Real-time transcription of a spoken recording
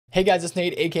Hey guys, it's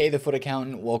Nate, aka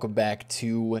TheFutAccountant. Welcome back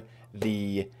to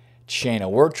the channel.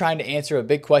 We're trying to answer a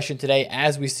big question today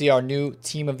as we see our new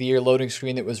Team of the Year loading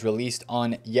screen that was released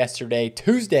on yesterday,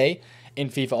 Tuesday, in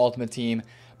FIFA Ultimate Team.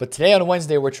 But today on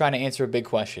Wednesday, we're trying to answer a big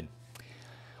question.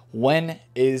 When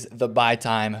is the buy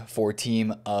time for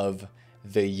Team of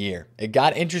the Year? It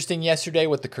got interesting yesterday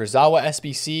with the Kurzawa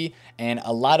SBC and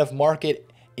a lot of market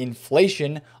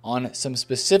inflation on some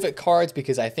specific cards,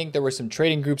 because I think there were some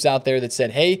trading groups out there that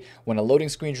said, hey, when a loading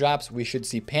screen drops, we should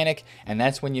see panic, and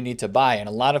that's when you need to buy. And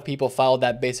a lot of people followed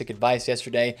that basic advice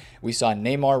yesterday. We saw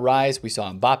Neymar rise, we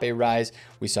saw Mbappe rise,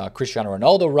 we saw Cristiano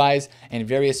Ronaldo rise, and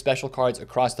various special cards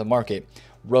across the market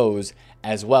rose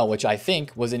as well, which I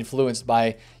think was influenced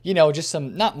by, just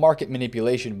some, not market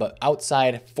manipulation, but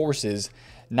outside forces,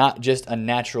 not just a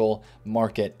natural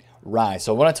market rise.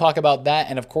 So I want to talk about that,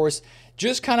 and of course,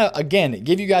 just kind of, again,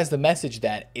 give you guys the message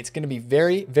that it's going to be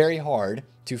very, very hard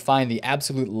to find the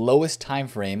absolute lowest time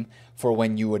frame for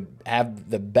when you would have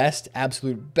the best,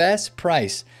 absolute best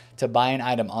price to buy an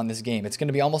item on this game. It's going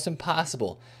to be almost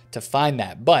impossible to find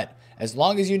that. But as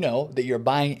long as you know that you're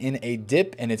buying in a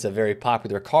dip and it's a very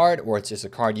popular card, or it's just a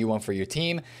card you want for your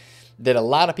team that a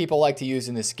lot of people like to use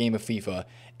in this game of FIFA,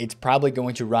 it's probably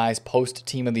going to rise post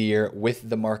Team of the Year with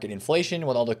the market inflation,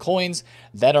 with all the coins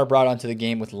that are brought onto the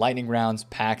game with lightning rounds,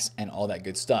 packs, and all that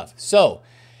good stuff. So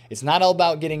it's not all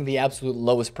about getting the absolute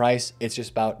lowest price. It's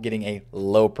just about getting a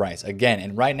low price. Again,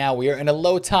 and right now we are in a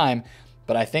low time,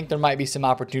 but I think there might be some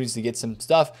opportunities to get some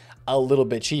stuff a little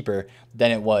bit cheaper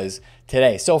than it was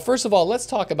today. So first of all, let's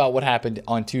talk about what happened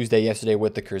on Tuesday yesterday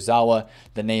with the Kurzawa,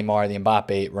 the Neymar, the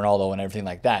Mbappe, Ronaldo, and everything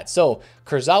like that. So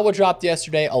Kurzawa dropped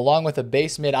yesterday along with a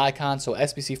base mid icon, so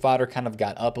SBC fodder kind of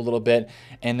got up a little bit.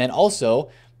 And then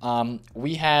also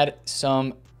we had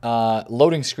some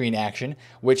loading screen action,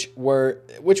 which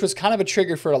was kind of a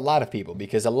trigger for a lot of people,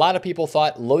 because a lot of people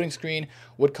thought loading screen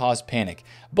would cause panic.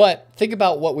 But think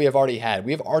about what we have already had.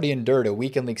 We have already endured a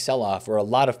weekend league sell-off where a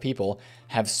lot of people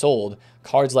have sold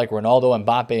cards like Ronaldo,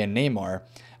 Mbappe, and Neymar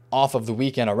off of the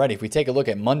weekend already. If we take a look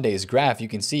at Monday's graph, you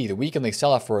can see the weekend league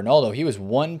sell-off for Ronaldo, he was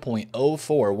 1.04,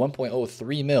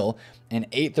 1.03 mil, and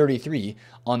 833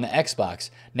 on the Xbox.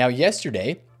 Now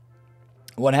yesterday,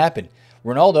 what happened?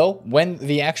 Ronaldo, when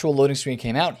the actual loading screen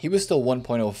came out, he was still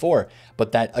 1.04,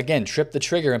 but that, again, tripped the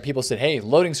trigger, and people said, hey,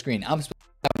 loading screen, when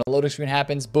a loading screen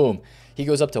happens, boom, he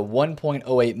goes up to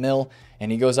 1.08 mil,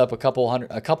 and he goes up a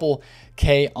couple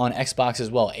K on Xbox as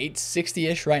well,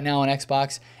 860-ish right now on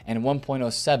Xbox, and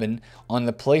 1.07 on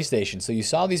the PlayStation. So you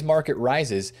saw these market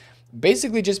rises,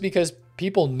 basically just because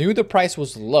people knew the price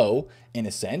was low, in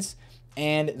a sense,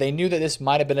 and they knew that this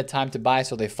might have been a time to buy,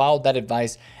 so they followed that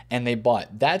advice and they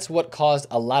bought. That's what caused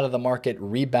a lot of the market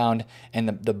rebound and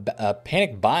the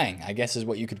panic buying, I guess is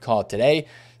what you could call it today.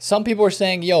 Some people are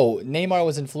saying, yo, Neymar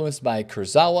was influenced by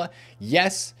Kurzawa.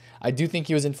 Yes, I do think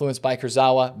he was influenced by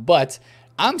Kurzawa, but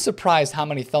I'm surprised how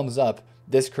many thumbs up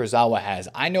this Kurzawa has.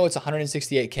 I know it's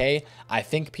 168K. I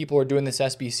think people are doing this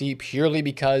SBC purely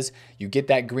because you get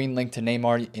that green link to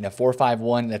Neymar in a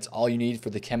 4-5-1. That's all you need for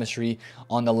the chemistry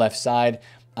on the left side.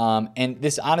 And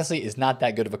this honestly is not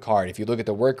that good of a card. If you look at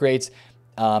the work rates,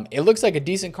 it looks like a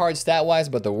decent card stat-wise,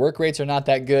 but the work rates are not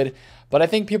that good. But I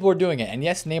think people are doing it. And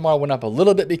yes, Neymar went up a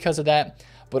little bit because of that,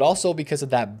 but also because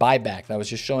of that buyback that I was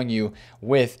just showing you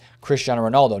with Cristiano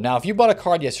Ronaldo. Now, if you bought a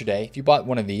card yesterday, if you bought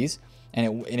one of these,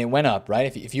 and it went up, right?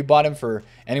 If you bought him for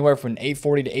anywhere from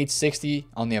 840 to 860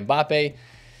 on the Mbappe,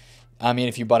 I mean,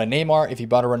 if you bought a Neymar, if you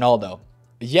bought a Ronaldo,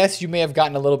 yes, you may have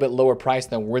gotten a little bit lower price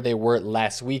than where they were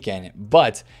last weekend,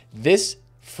 but this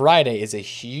Friday is a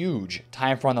huge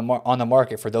time for on the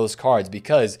market for those cards,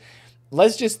 because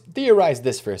let's just theorize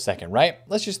this for a second, right?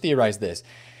 Let's just theorize this.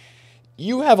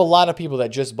 You have a lot of people that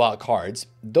just bought cards.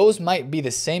 Those might be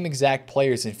the same exact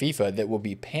players in FIFA that will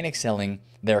be panic selling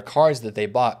their cards that they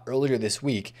bought earlier this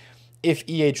week if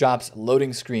EA drops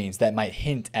loading screens that might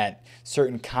hint at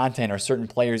certain content or certain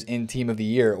players in Team of the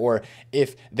Year, or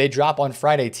if they drop on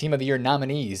Friday Team of the Year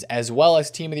nominees as well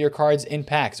as Team of the Year cards in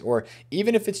packs, or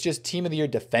even if it's just Team of the Year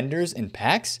defenders in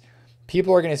packs,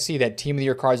 people are going to see that Team of the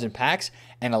Year cards in packs,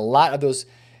 and a lot of those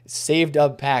saved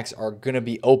up packs are going to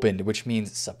be opened, which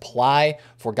means supply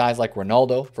for guys like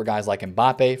Ronaldo, for guys like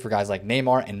Mbappe, for guys like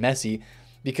Neymar and Messi,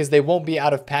 because they won't be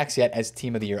out of packs yet as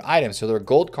Team of the Year items. So their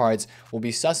gold cards will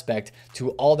be suspect to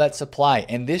all that supply.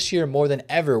 And this year, more than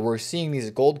ever, we're seeing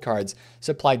these gold cards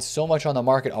supplied so much on the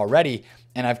market already.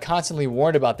 And I've constantly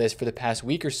warned about this for the past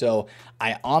week or so.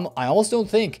 I almost don't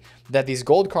think that these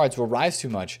gold cards will rise too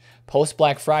much post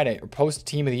Black Friday or post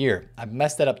Team of the Year. I've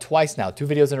messed that up twice now, 2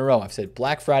 videos in a row. I've said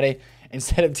Black Friday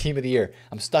instead of Team of the Year.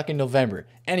 I'm stuck in November.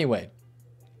 Anyway,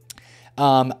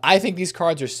 I think these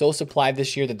cards are so supplied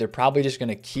this year that they're probably just going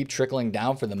to keep trickling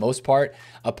down for the most part,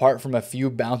 apart from a few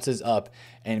bounces up.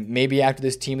 And maybe after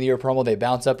this Team of the Year promo, they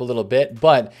bounce up a little bit.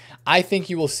 But I think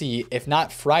you will see, if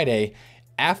not Friday,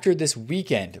 after this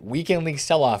weekend league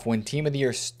sell-off, when Team of the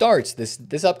Year starts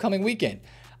this upcoming weekend,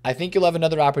 I think you'll have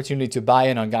another opportunity to buy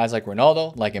in on guys like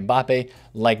Ronaldo, like Mbappe,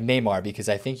 like Neymar, because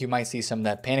I think you might see some of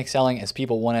that panic selling as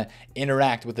people want to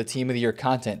interact with the Team of the Year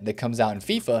content that comes out in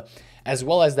FIFA, as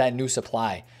well as that new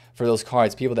supply for those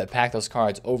cards, people that pack those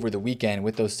cards over the weekend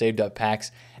with those saved up packs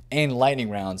and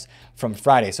lightning rounds from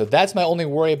Friday. So that's my only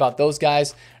worry about those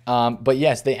guys. But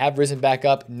yes, they have risen back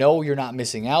up. No, you're not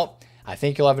missing out. I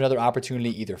think you'll have another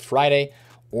opportunity either Friday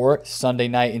or Sunday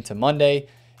night into Monday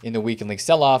in the weekend league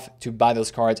sell-off to buy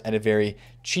those cards at a very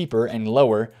cheaper and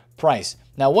lower price.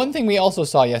 Now, one thing we also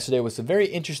saw yesterday was some very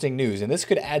interesting news, and this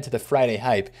could add to the Friday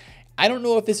hype. I don't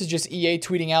know if this is just EA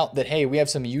tweeting out that, hey, we have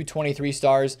some U23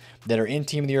 stars that are in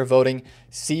Team of the Year voting.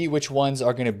 See which ones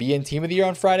are going to be in Team of the Year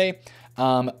on Friday.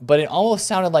 But it almost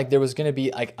sounded like there was going to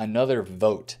be like another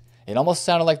vote. It almost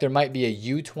sounded like there might be a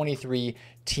U23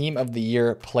 Team of the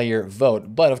Year player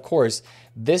vote. But of course,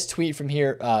 this tweet from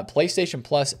here, PlayStation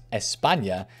Plus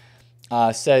España,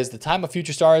 says the time of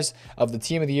future stars of the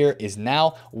Team of the Year is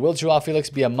now. Will Joao Felix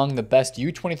be among the best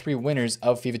U23 winners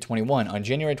of FIFA 21? On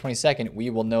January 22nd, we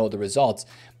will know the results.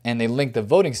 And they link the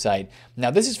voting site.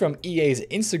 Now, this is from EA's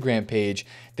Instagram page.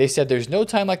 They said there's no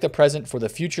time like the present for the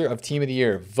future of Team of the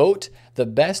Year. Vote the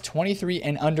best 23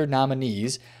 and under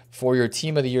nominees for your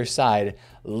Team of the Year side.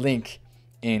 Link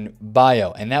in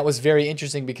bio. And that was very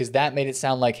interesting because that made it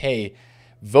sound like, hey,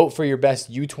 vote for your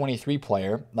best U23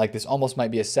 player. Like this almost might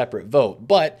be a separate vote.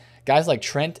 But guys like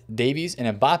Trent, Davies,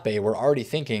 and Mbappe were already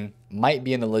thinking might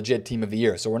be in the legit Team of the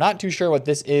Year. So we're not too sure what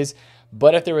this is.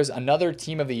 But if there was another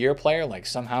Team of the Year player, like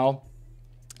somehow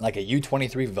like a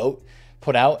U23 vote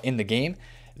put out in the game,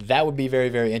 that would be very,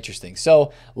 very interesting.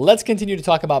 So let's continue to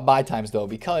talk about buy times though,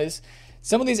 because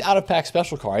some of these out-of-pack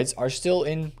special cards are still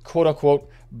in quote-unquote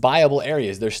buyable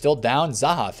areas. They're still down.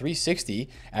 Zaha, 360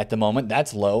 at the moment.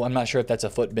 That's low. I'm not sure if that's a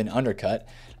foot bin undercut.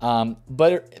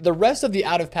 But the rest of the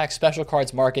out-of-pack special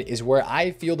cards market is where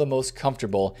I feel the most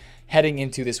comfortable heading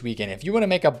into this weekend. If you want to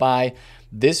make a buy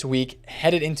this week,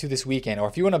 headed into this weekend, or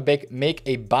if you want to make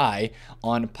a buy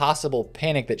on possible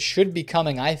panic that should be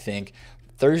coming, I think,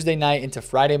 Thursday night into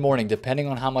Friday morning, depending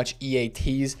on how much EA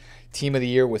tease Team of the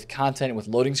Year with content, with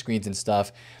loading screens and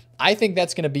stuff, I think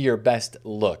that's going to be your best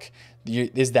look.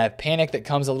 Is that panic that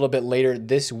comes a little bit later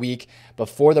this week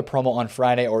before the promo on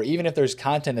Friday, or even if there's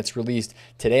content that's released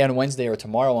today on Wednesday or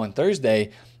tomorrow on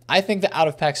Thursday, I think the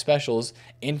out-of-pack specials,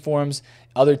 informs,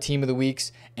 other Team of the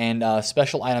Weeks, and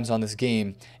special items on this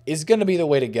game is going to be the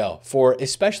way to go for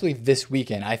especially this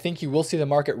weekend. I think you will see the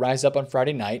market rise up on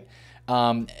Friday night.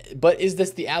 But is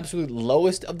this the absolute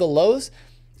lowest of the lows?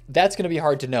 That's going to be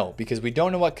hard to know because we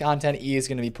don't know what content EA is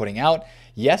going to be putting out.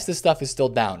 Yes, this stuff is still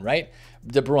down, right?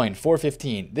 De Bruyne,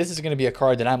 415. This is going to be a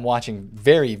card that I'm watching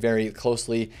very, very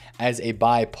closely as a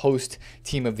buy post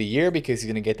Team of the Year because he's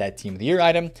going to get that Team of the Year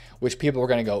item, which people are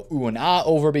going to go ooh and ah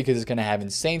over because it's going to have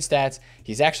insane stats.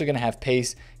 He's actually going to have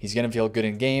pace. He's going to feel good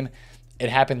in game. It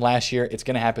happened last year. It's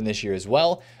going to happen this year as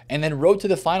well. And then road to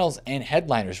the finals and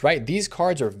headliners, right? These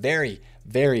cards are very,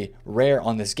 very rare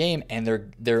on this game, and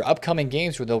their upcoming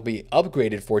games where they'll be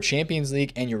upgraded for Champions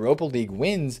League and Europa League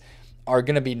wins are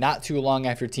going to be not too long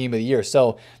after Team of the Year.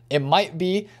 So it might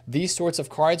be these sorts of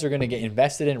cards are going to get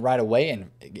invested in right away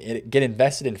and get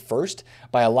invested in first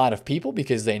by a lot of people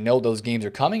because they know those games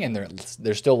are coming and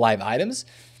they're still live items.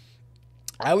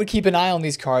 I would keep an eye on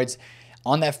these cards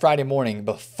on that Friday morning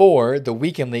before the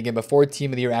weekend league and before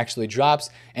Team of the Year actually drops,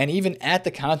 and even at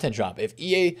the content drop. If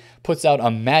EA puts out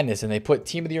a madness and they put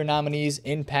Team of the Year nominees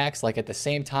in packs like at the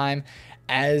same time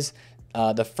as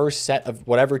the first set of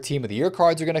whatever Team of the Year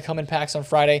cards are going to come in packs on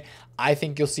Friday, I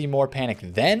think you'll see more panic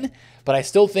then. But I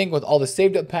still think with all the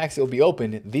saved up packs that will be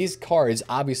open, these cards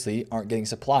obviously aren't getting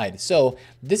supplied. So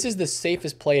this is the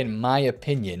safest play in my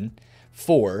opinion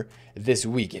for this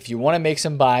week. If you want to make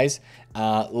some buys,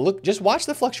 just watch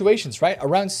the fluctuations, right?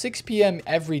 Around 6 p.m.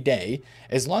 every day,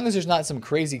 as long as there's not some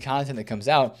crazy content that comes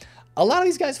out, a lot of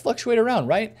these guys fluctuate around,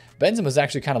 right? Benzema's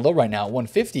actually kind of low right now at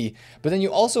 150, but then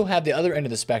you also have the other end of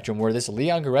the spectrum where this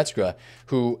Leon Goretzka,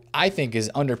 who I think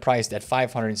is underpriced at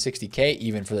 560K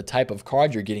even for the type of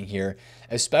card you're getting here,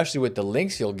 especially with the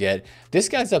links you'll get. This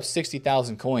guy's up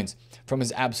 60,000 coins from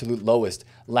his absolute lowest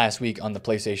last week on the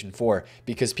PlayStation 4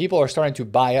 because people are starting to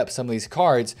buy up some of these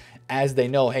cards as they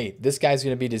know, hey, this guy's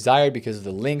going to be desired because of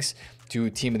the links to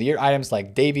Team of the Year items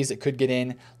like Davies that could get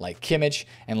in, like Kimmich,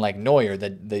 and like Neuer. The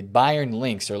Bayern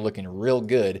links are looking real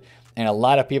good. and a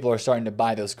lot of people are starting to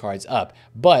buy those cards up.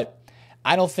 But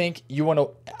I don't think you want to,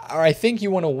 or I think you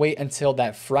want to wait until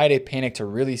that Friday panic to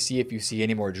really see if you see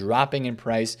any more dropping in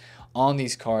price on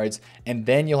these cards, and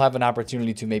then you'll have an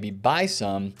opportunity to maybe buy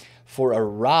some for a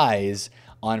rise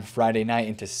on Friday night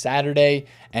into Saturday.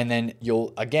 And then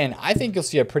I think you'll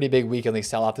see a pretty big weekly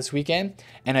sell-off this weekend.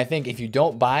 And I think if you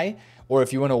don't buy, or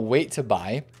if you want to wait to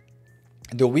buy,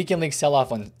 the weekend league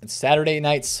sell-off on Saturday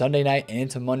night, Sunday night, and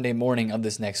into Monday morning of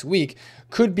this next week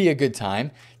could be a good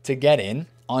time to get in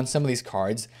on some of these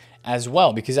cards as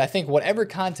well. Because I think whatever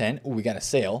content, we got a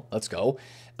sale, let's go.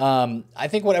 I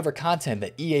think whatever content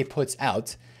that EA puts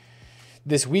out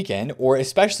this weekend, or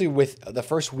especially with the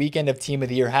first weekend of Team of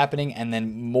the Year happening, and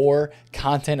then more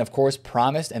content, of course,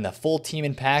 promised, and the full team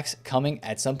in packs coming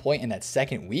at some point in that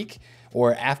second week,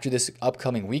 or after this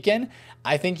upcoming weekend,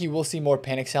 I think you will see more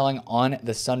panic selling on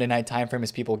the Sunday night time frame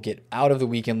as people get out of the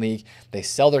weekend league, they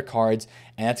sell their cards,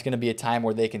 and that's going to be a time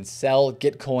where they can sell,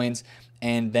 get coins,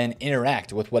 and then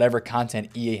interact with whatever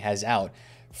content EA has out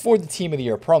for the Team of the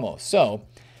Year promo. So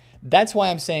that's why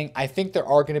I'm saying I think there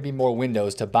are going to be more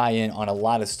windows to buy in on a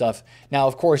lot of stuff. Now,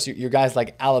 of course, your guys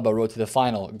like Alaba Road to the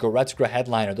Final, Goretzka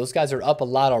Headliner, those guys are up a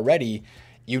lot already.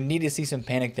 You need to see some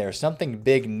panic there. Something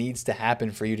big needs to happen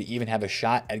for you to even have a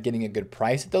shot at getting a good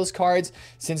price at those cards,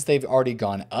 since they've already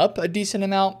gone up a decent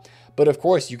amount. But of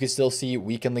course, you can still see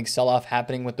weekend league sell-off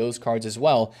happening with those cards as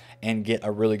well and get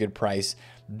a really good price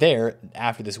there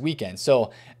after this weekend.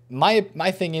 So my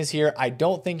thing is here, I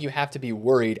don't think you have to be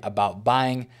worried about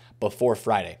buying before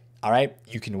Friday. All right,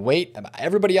 you can wait.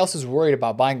 Everybody else is worried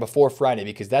about buying before Friday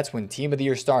because that's when Team of the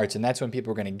Year starts and that's when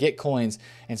people are going to get coins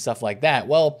and stuff like that.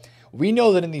 Well, we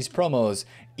know that in these promos,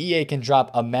 EA can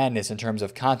drop a madness in terms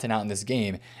of content out in this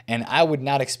game, and I would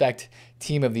not expect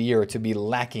Team of the Year to be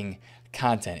lacking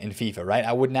content in FIFA, right?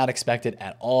 I would not expect it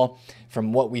at all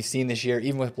from what we've seen this year,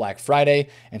 even with Black Friday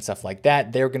and stuff like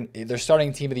that. They're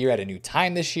starting Team of the Year at a new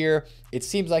time this year. It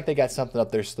seems like they got something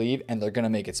up their sleeve and they're going to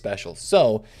make it special.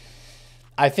 So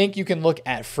I think you can look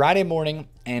at Friday morning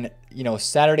and,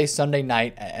 Saturday, Sunday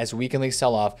night as weekend league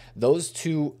sell-off, those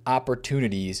two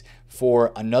opportunities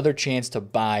for another chance to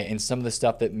buy in some of the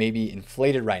stuff that may be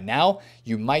inflated right now.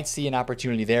 You might see an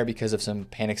opportunity there because of some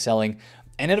panic selling.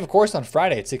 And then, of course, on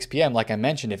Friday at 6 p.m., like I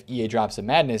mentioned, if EA drops a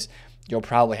madness, you'll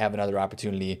probably have another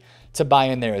opportunity to buy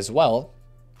in there as well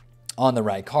on the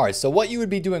right cards. So what you would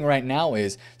be doing right now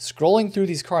is scrolling through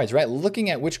these cards, right? Looking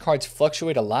at which cards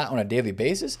fluctuate a lot on a daily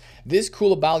basis. This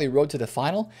Koulibaly Road to the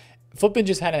Final, Footbin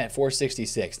just had it at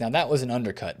 466. Now, that was an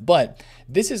undercut, but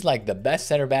this is like the best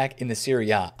center back in the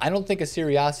Serie A. I don't think a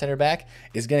Serie A center back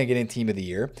is going to get in Team of the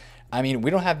Year. I mean,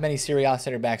 we don't have many Serie A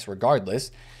center backs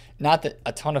regardless. Not that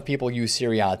a ton of people use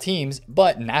Serie A teams,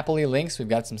 but Napoli links. We've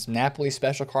got some Napoli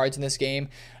special cards in this game,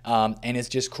 and it's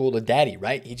just cool to daddy,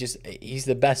 right? He's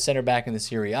the best center back in the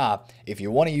Serie A. If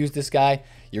you want to use this guy,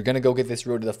 you're going to go get this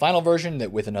Road to the Final version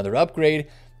that with another upgrade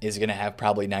is going to have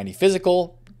probably 90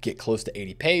 physical, get close to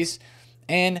 80 pace,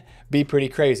 and be pretty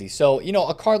crazy. So,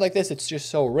 a card like this, it's just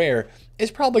so rare,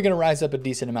 is probably going to rise up a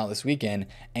decent amount this weekend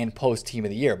and post Team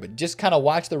of the Year. But just kind of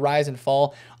watch the rise and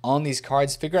fall on these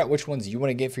cards. Figure out which ones you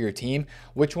want to get for your team.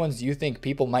 Which ones you think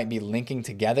people might be linking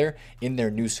together in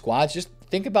their new squads. Just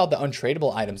think about the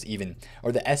untradeable items even,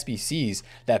 or the SBCs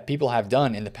that people have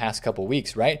done in the past couple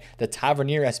weeks, right? The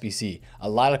Tavernier SBC. A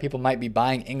lot of people might be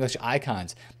buying English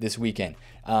icons this weekend,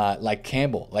 like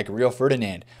Campbell, like Rio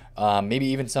Ferdinand, maybe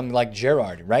even something like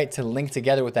Gerrard, right? To link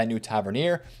together with that new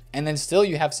Tavernier. And then still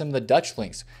you have some of the Dutch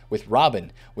links with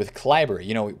Robin, with Kleiber,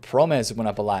 Promes went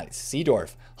up a lot,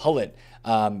 Seedorf, Hullet,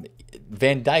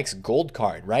 Van Dijk's gold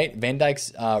card, right? Van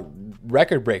Dijk's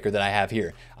record breaker that I have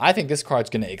here. I think this card's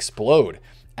going to explode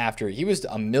after he was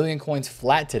 1 million coins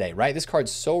flat today, right? This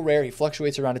card's so rare. He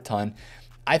fluctuates around a ton.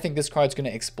 I think this card's going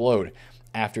to explode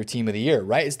after Team of the Year,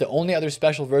 right? It's the only other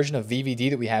special version of VVD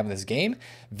that we have in this game.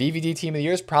 VVD Team of the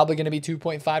Year is probably going to be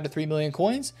 2.5 to 3 million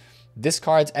coins. This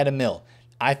card's at 1 mil.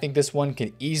 I think this one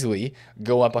can easily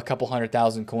go up a couple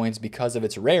 100,000 coins because of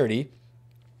its rarity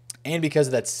and because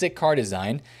of that sick card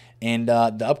design and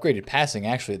the upgraded passing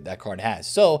actually that card has.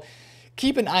 So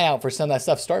keep an eye out for some of that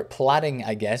stuff. Start plotting,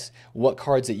 I guess, what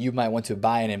cards that you might want to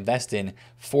buy and invest in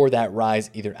for that rise,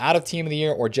 either out of Team of the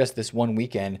Year or just this one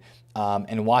weekend,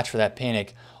 and watch for that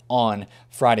panic on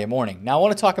Friday morning. Now, I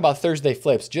want to talk about Thursday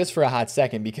flips just for a hot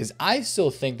second because I still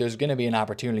think there's going to be an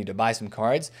opportunity to buy some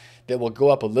cards that will go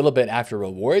up a little bit after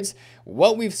rewards.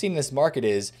 What we've seen in this market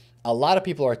is a lot of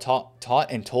people are taught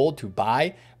and told to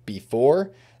buy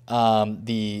before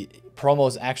the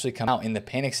promos actually come out in the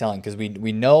panic selling, because we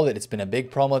know that it's been a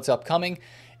big promo that's upcoming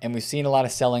and we've seen a lot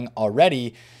of selling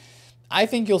already. I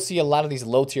think you'll see a lot of these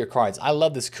low tier cards. I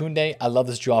love this Koundé. I love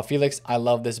this Joao Felix. I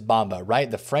love this Bamba,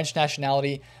 right? The French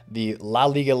nationality, the La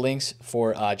Liga links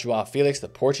for Joao Felix, the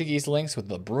Portuguese links with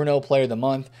the Bruno player of the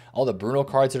month, all the Bruno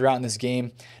cards that are out in this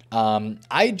game.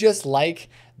 I just like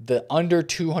the under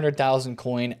 200,000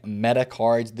 coin meta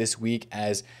cards this week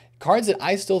as cards that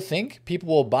I still think people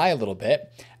will buy a little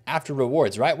bit after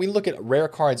rewards, right? We look at rare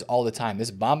cards all the time.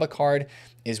 This Bamba card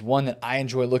is one that I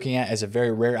enjoy looking at as a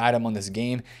very rare item on this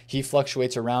game. He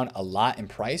fluctuates around a lot in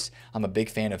price. I'm a big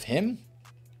fan of him.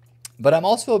 But I'm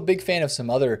also a big fan of some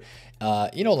other,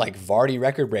 like Vardy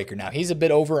Record Breaker. Now, he's a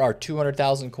bit over our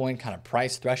 200,000 coin kind of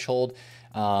price threshold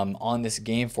on this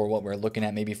game for what we're looking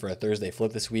at maybe for a Thursday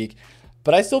flip this week.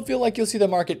 But I still feel like you'll see the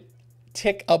market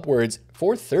tick upwards.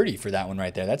 430 for that one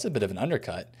right there. That's a bit of an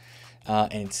undercut.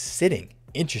 And it's sitting.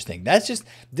 Interesting. That's just,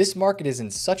 this market is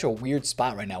in such a weird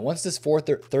spot right now. Once this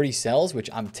 430 sells, which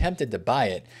I'm tempted to buy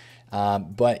it,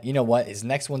 but you know what? His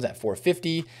next one's at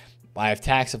 450. I have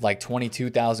tax of like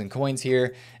 22,000 coins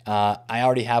here. I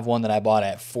already have one that I bought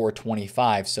at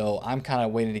 425, so I'm kind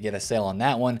of waiting to get a sale on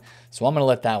that one. So I'm going to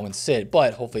let that one sit,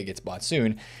 but hopefully it gets bought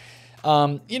soon.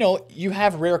 You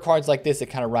have rare cards like this that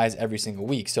kind of rise every single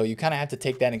week, so you kind of have to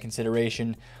take that in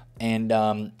consideration and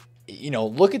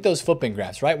look at those flipping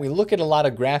graphs, right? We look at a lot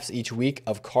of graphs each week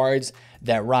of cards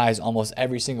that rise almost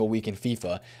every single week in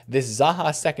FIFA. This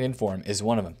Zaha second inform is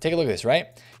one of them. Take a look at this, right?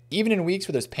 Even in weeks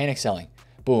where there's panic selling,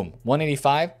 boom,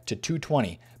 185 to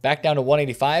 220, back down to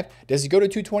 185. Does he go to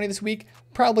 220 this week?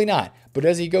 Probably not. But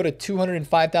does he go to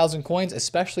 205,000 coins,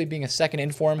 especially being a second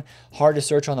inform, hard to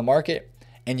search on the market,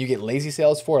 and you get lazy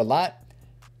sales for a lot?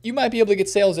 You might be able to get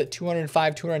sales at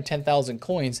 205, 210,000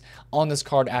 coins on this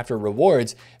card after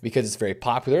rewards because it's very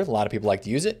popular. A lot of people like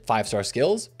to use it. 5-star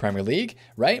skills, Premier League,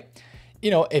 right?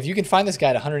 If you can find this guy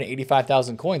at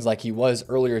 185,000 coins like he was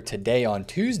earlier today on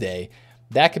Tuesday,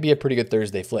 that could be a pretty good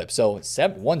Thursday flip. So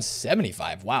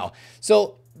 175, wow.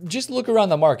 So just look around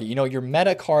the market. Your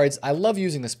meta cards, I love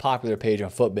using this popular page on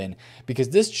Footbin because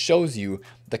this shows you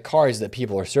the cards that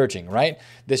people are searching, right?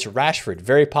 This Rashford,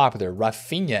 very popular.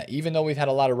 Rafinha, even though we've had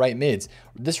a lot of right mids.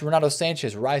 This Renato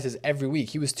Sanchez rises every week.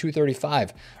 He was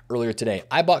 235 earlier today.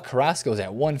 I bought Carrasco's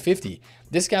at 150.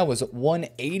 This guy was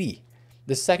 180.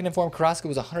 The second informed Carrasco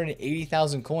was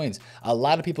 180,000 coins. A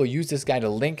lot of people use this guy to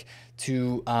link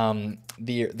to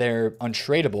their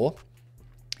untradeable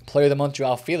player of the month,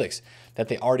 Joao Felix, that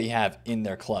they already have in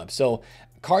their club. So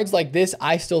cards like this,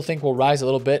 I still think will rise a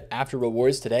little bit after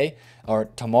rewards today or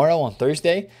tomorrow on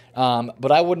Thursday.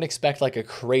 But I wouldn't expect like a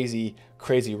crazy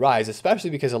rise,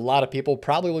 especially because a lot of people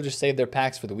probably will just save their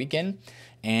packs for the weekend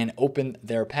and open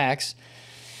their packs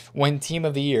when Team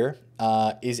of the Year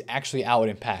is actually out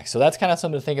in packs. So that's kind of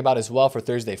something to think about as well for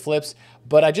Thursday flips.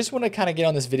 But I just want to kind of get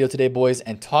on this video today, boys,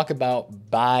 and talk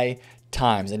about buy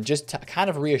times and just to kind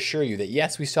of reassure you that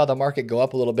yes, we saw the market go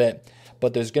up a little bit,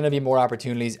 but there's going to be more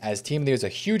opportunities as Team of the Year is a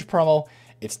huge promo.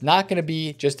 It's not going to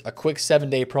be just a quick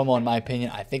 7-day promo in my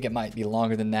opinion. I think it might be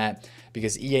longer than that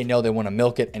because EA know they want to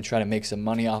milk it and try to make some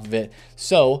money off of it.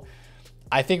 So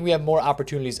I think we have more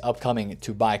opportunities upcoming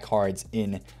to buy cards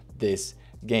in this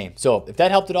game. So if that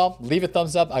helped at all, leave a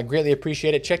thumbs up. I greatly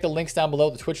appreciate it. Check the links down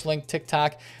below, the Twitch link,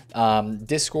 TikTok,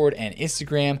 Discord, and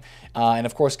Instagram. And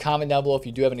of course, comment down below if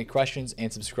you do have any questions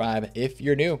and subscribe if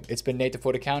you're new. It's been Nate, the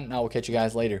FutAccountant, and I will catch you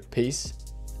guys later. Peace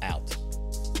out.